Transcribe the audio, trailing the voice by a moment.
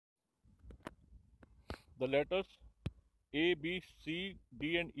the letters A, B, C,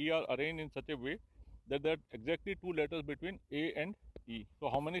 D and E are arranged in such a way that there are exactly two letters between A and E. So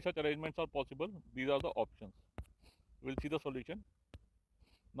how many such arrangements are possible? These are the options. We'll see the solution.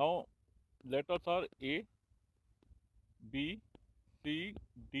 Now letters are A, B, C,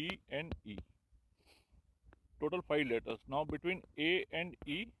 D and E. Total 5 letters. Now between A and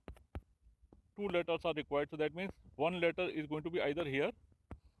E, 2 letters are required. So that means one letter is going to be either here,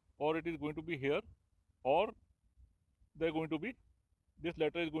 or it is going to be here, or they're going to be, this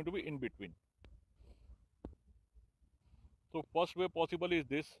letter is going to be in between. So first way possible is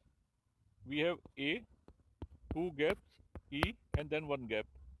this. We have A, 2 gaps, E and then 1 gap.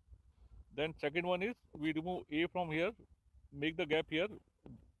 Then second one is we remove A from here, make the gap here,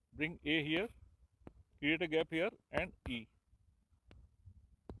 bring A here, create a gap here and E.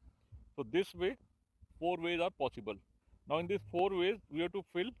 So this way 4 ways are possible. Now in these 4 ways we have to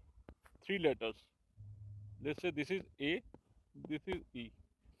fill 3 letters. Let's say this is A, this is E.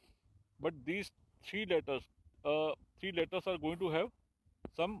 But these 3 letters are going to have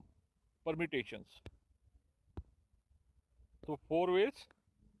some permutations. So 4 ways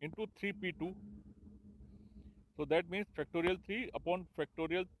into 3p2. So that means factorial 3 upon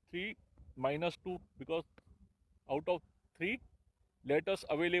factorial 3 minus 2, because out of 3 letters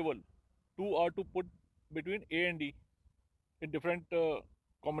available, 2 are to put between A and E in different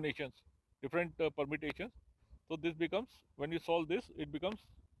combinations, different permutations. So this becomes, when you solve this, it becomes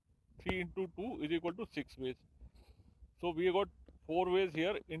 3 into 2 is equal to 6 ways. So we got 4 ways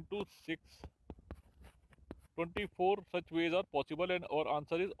here into 6. 24 such ways are possible and our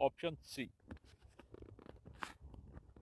answer is option C.